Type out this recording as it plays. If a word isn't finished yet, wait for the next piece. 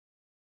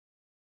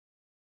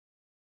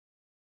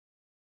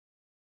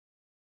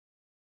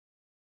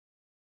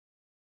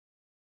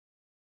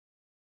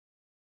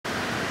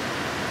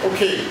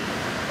Okay,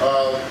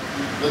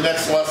 the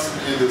next lesson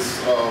in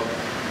this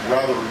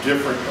rather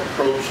different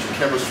approach to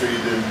chemistry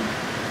than,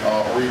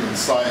 or even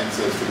science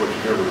as to what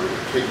you've ever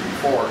taken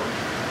before,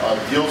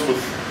 deals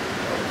with,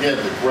 again,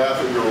 the graph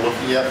that we were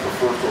looking at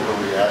for first order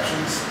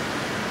reactions,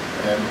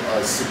 and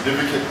a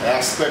significant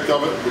aspect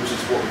of it, which is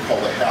what we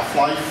call the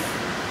half-life,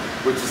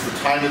 which is the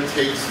time it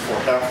takes for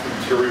half the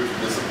material to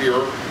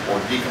disappear or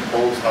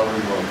decompose, however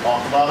you want to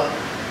talk about it.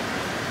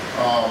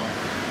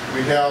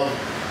 We have,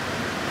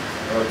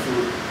 to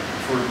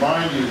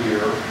remind you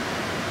here,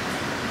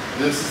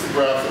 this is the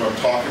graph that I'm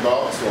talking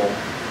about. So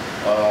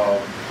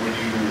when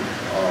you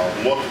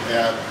look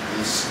at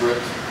this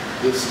script,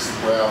 this is the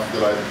graph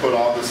that I put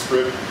on the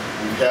script.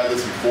 We've had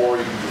this before.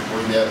 You can just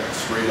bring that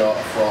straight up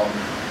from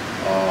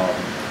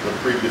the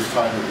previous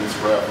time that this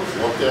graph was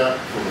looked at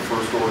for the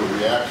first order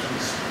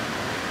reactions.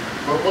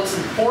 But what's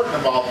important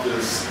about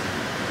this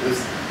is,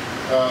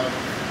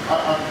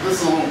 this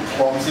is a little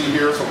clumsy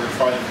here, so we're going to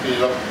try and clean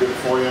it up a bit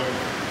for you.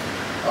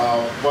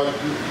 But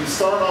you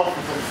start off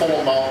with a full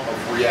amount of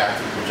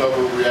reactant. Whichever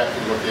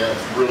reactant you look at,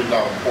 it's really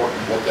not important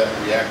what that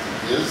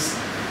reactant is.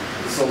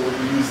 So we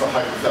use the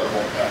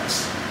hypothetical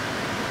X.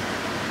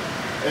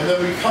 And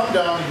then we come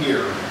down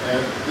here,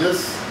 and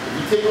this, if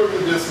you take over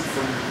the distance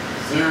from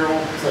 0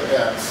 to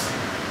X,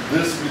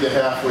 this would be the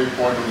halfway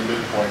point or the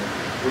midpoint,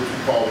 which we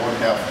call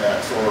 1/2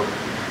 X, or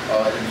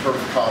in terms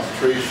of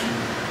concentration,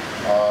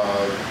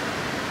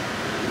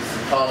 it's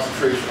the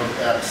concentration of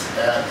X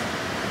at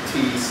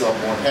T sub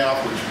 1/2,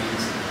 which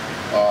means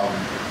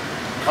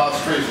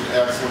concentration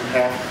X when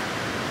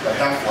the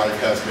half-life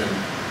has been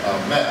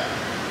met.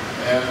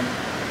 And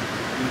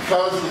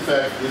because of the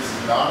fact that this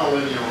is not a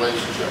linear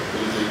relationship,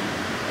 it is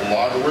a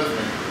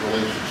logarithmic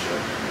relationship,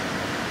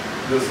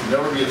 this will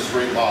never be a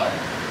straight line.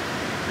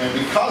 And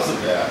because of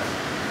that,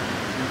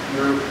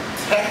 you're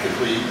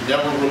technically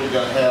never really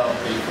going to have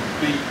a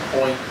complete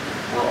point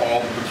where all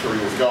the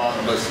material is gone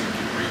unless you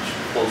can reach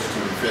close to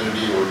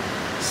infinity or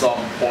some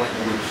point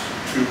in which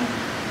two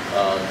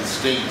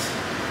distinct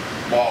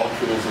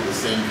molecules of the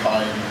same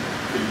kind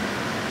can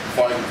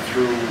fight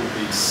through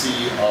a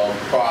sea of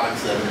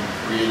products that have been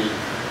created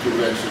to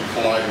eventually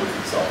collide with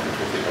itself, which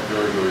will take a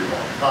very, very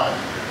long time.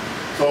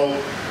 So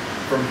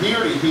from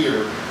here to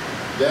here,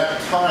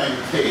 that time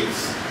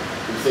takes,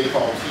 which they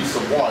call T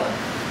sub 1,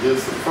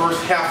 is the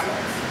first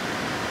half-life.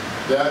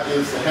 That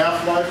is the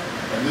half-life,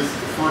 and this is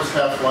the first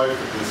half-life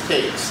that this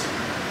takes.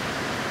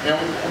 And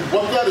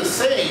what that is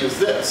saying is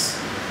this.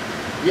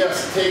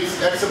 Yes, it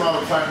takes X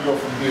amount of time to go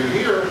from here to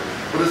here,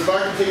 but it's not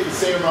going to take the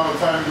same amount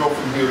of time to go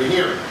from here to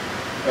here.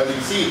 As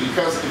you see,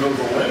 because if it was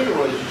a linear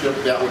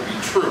relationship, that would be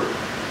true.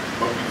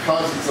 But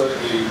because it's a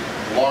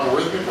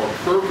logarithmic or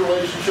curved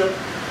relationship,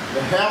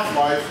 the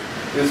half-life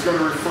is going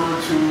to refer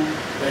to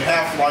the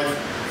half-life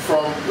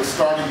from the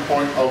starting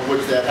point of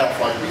which that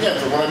half-life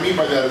begins. And what I mean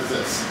by that is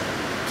this.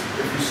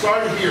 If you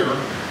started here,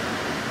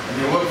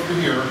 and you look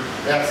through here,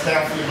 that's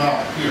half the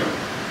amount here.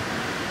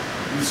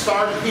 You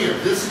start here,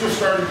 this is your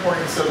starting point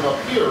instead of up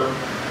here,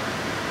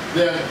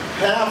 then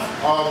half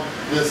of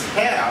this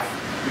half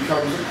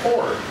becomes a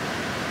quarter.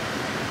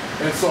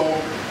 And so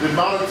the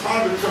amount of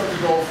time it took to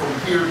go from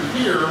here to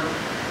here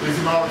is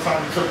the amount of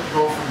time it took to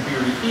go from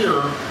here to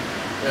here,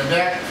 and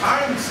that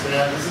time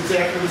span is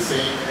exactly the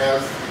same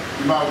as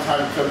the amount of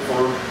time it took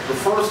for the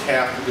first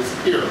half to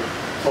disappear.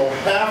 So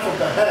half of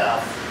the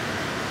half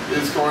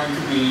is going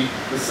to be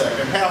the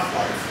second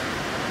half-life.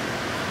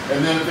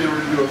 And then if they were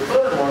to do a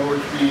third one,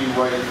 which would be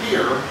right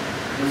here,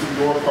 this would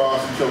go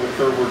across until the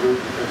curve were to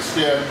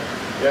extend,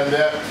 and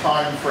that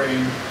time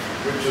frame,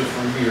 which is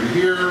from here to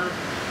here,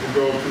 will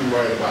go to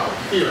right about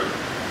here.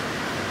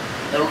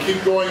 And it'll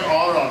keep going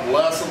on and on,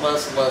 less and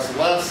less and less and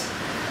less,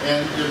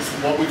 and it's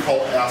what we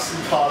call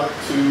asymptotic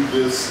to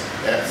this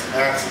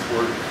x-axis,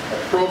 where it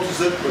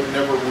approaches it but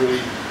never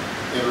really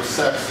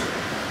intersects it.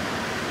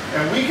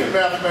 And we can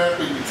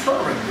mathematically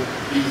determine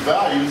these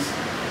values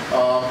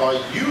by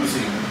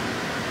using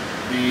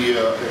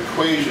the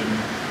equation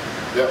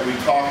that we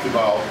talked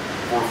about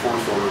for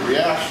first order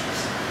reactions.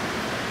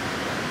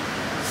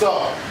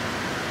 So,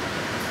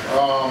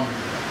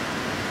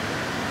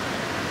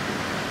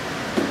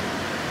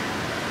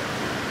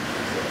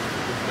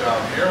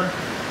 down here,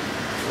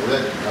 so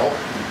that can help.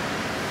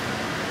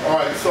 All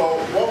right, so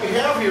what we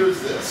have here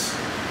is this.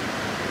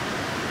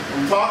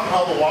 We talked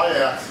about how the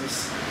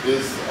y-axis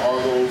are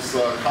those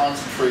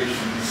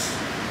concentrations,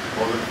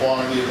 or the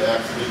quantity of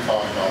X that they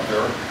talked about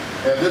there.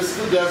 And this is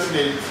the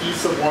designated T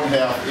sub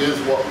 1/2 is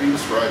what we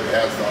describe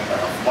as the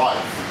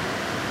half-life.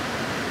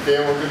 Okay,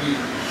 and we're going to be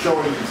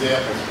showing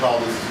examples of how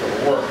this is going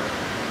to work.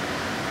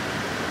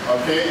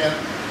 Okay, and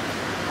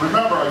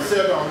remember I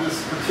said on this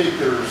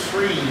particular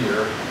screen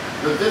here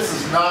that this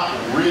is not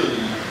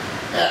really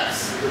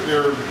X.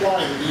 They're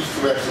implying that these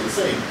two X are the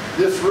same.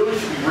 This really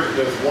should be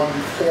written as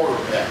 1/4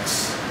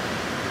 X.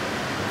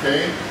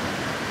 Okay,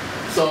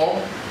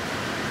 so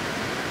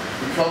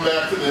we come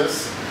back to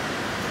this.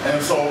 And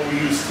so we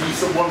use T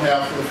sub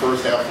 1/2 for the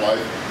first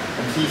half-life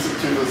and T sub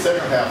 2 for the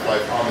second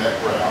half-life on that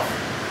graph.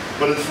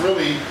 But it's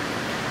really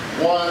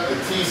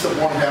T sub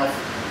 1/2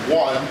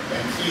 1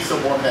 and t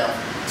sub 1/2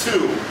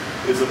 2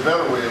 is a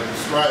better way of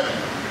describing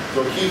it.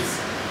 So it keeps,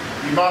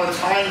 the amount of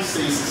time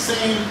stays the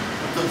same,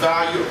 but the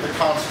value of the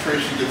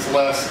concentration gets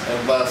less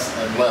and less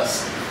and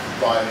less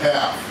by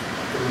half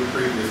from the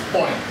previous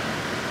point.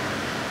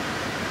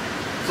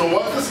 So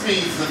what this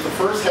means is that the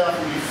first half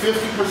will be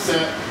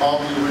 50% of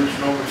the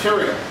original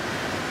material.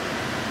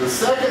 The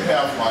second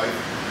half-life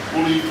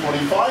will leave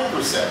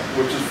 25%,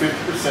 which is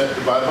 50%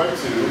 divided by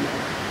 2,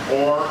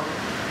 or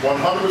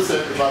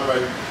 100% divided by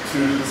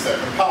 2 to the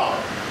second power.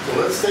 So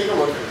let's take a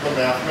look at the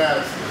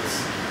mathematics of this.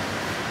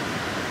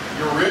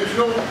 The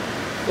original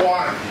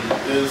quantity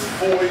is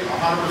fully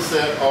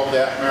 100% of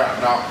that matter.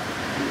 Now,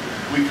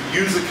 we could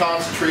use the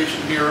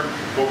concentration here,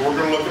 but we're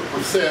going to look at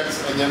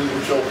percents, and then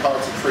we'll show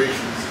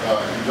concentrations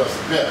in just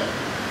a bit.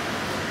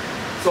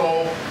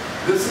 So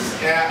this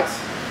is at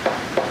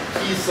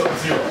t sub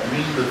 0,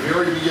 meaning the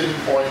very beginning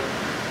point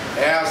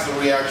as the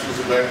reaction is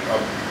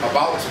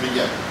about to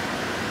begin.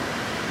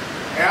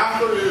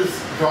 After it has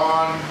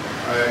gone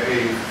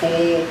a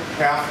full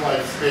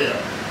half-life span,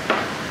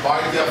 by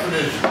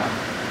definition,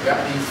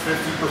 that means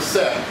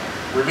 50%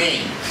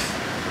 remains.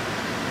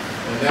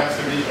 And that's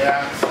going to be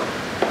at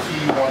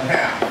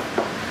t1/2.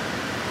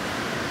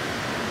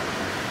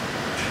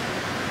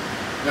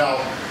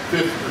 Now,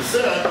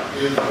 50%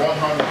 is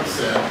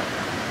 100%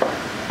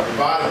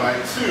 divided by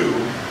 2,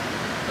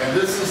 and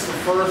this is the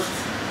first,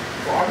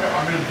 so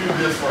I'm going to do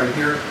this right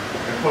here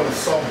and put a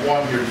sub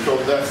 1 here to show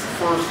that's the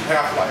first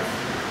half-life.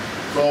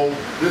 So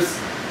this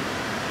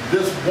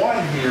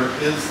 1 here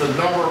is the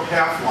number of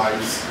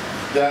half-lives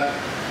that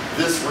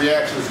this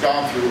reaction has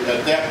gone through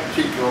at that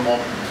particular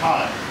moment in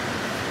time.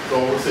 So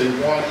we'll say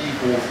 1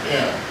 equals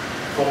n.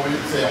 So we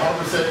would say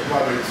 100%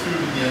 divided by 2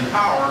 to the n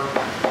power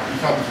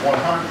becomes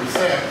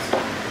 100%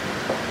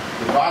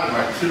 divided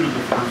by 2 to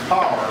the first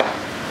power,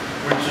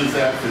 which is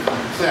at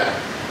 50%.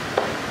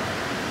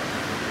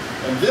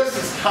 And this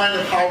is kind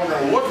of how we're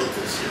going to look at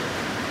this here.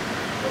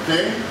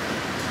 Okay?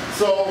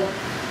 So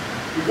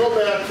we go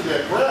back to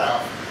that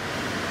graph,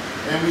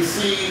 and we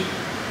see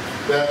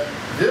that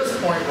this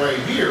point right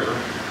here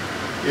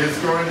is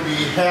going to be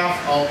half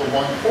of the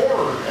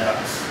 1/4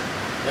 x,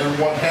 and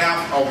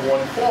 1/2 of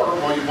 1/4,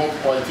 well, you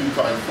multiply 2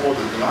 times 4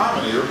 the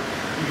denominator,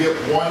 you get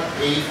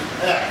 1/8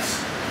 x.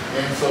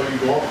 And so you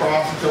go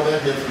across until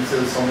that hits, and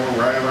says somewhere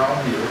right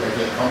around here, as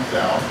it comes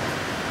down.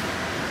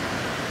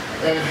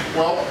 And,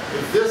 well,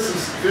 if this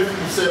is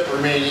 50%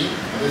 remaining,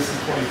 and this is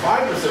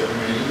 25%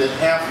 remaining, then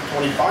half of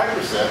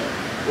 25%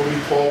 will be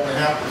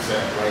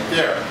 12.5% right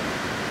there.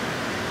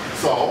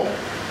 So,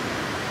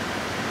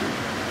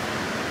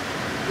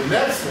 the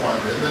next one,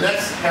 the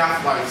next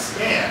half-life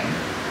span,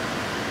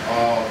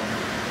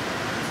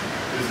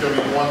 is going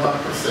to be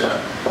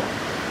 100%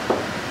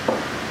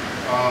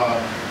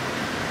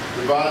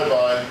 divided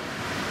by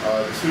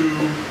 2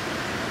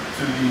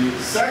 to the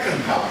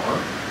second power,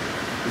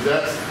 because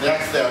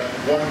that's that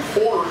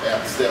 1/4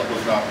 x that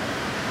was not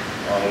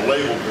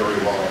labeled very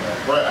well on that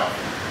graph.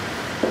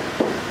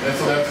 And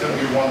so that's going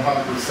to be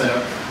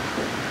 100%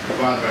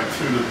 divided by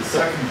 2 to the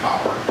second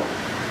power,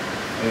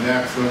 and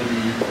that's going to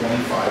be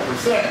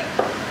 25%.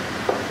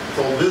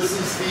 So this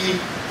is the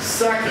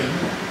second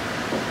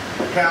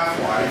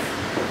half-life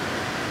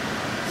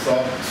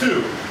sub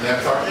 2.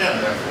 That's our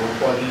n. That's what we're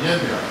plugging in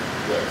there,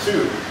 that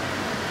 2.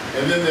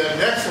 And then the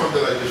next one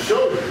that I just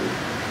showed you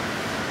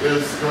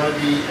is going to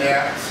be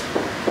at,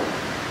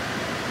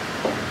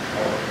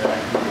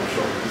 we'll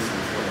show you this is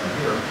going on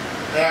here,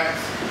 at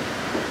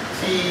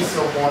t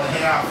sub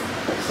 1/2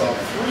 sub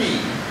 3,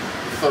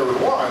 the third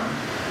one.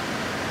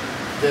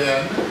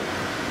 Then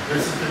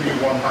this is going to be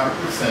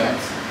 100%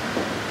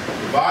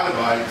 divided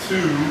by 2,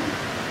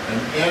 and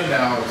n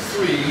now is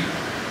 3,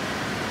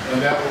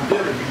 and that will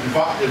give,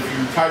 if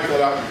you type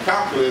that out in the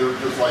calculator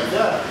just like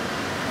that,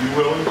 you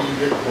will indeed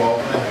get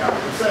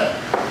 12.5%.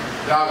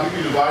 Now, if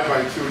you divide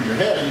by 2 in your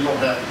head, and you don't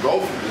have to go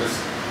through this,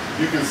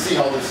 you can see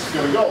how this is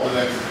going to go. The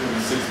next is going to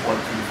be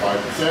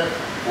 6.25%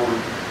 for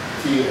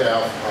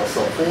t1/2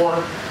 sub 4,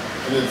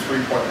 and then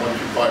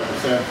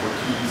 3.125% for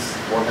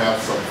t1/2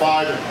 sub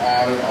 5, and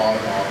on and on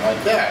and on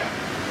like that.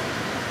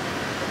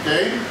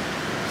 Okay?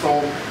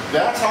 So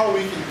that's how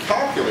we can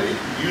calculate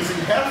using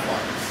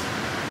half-lives.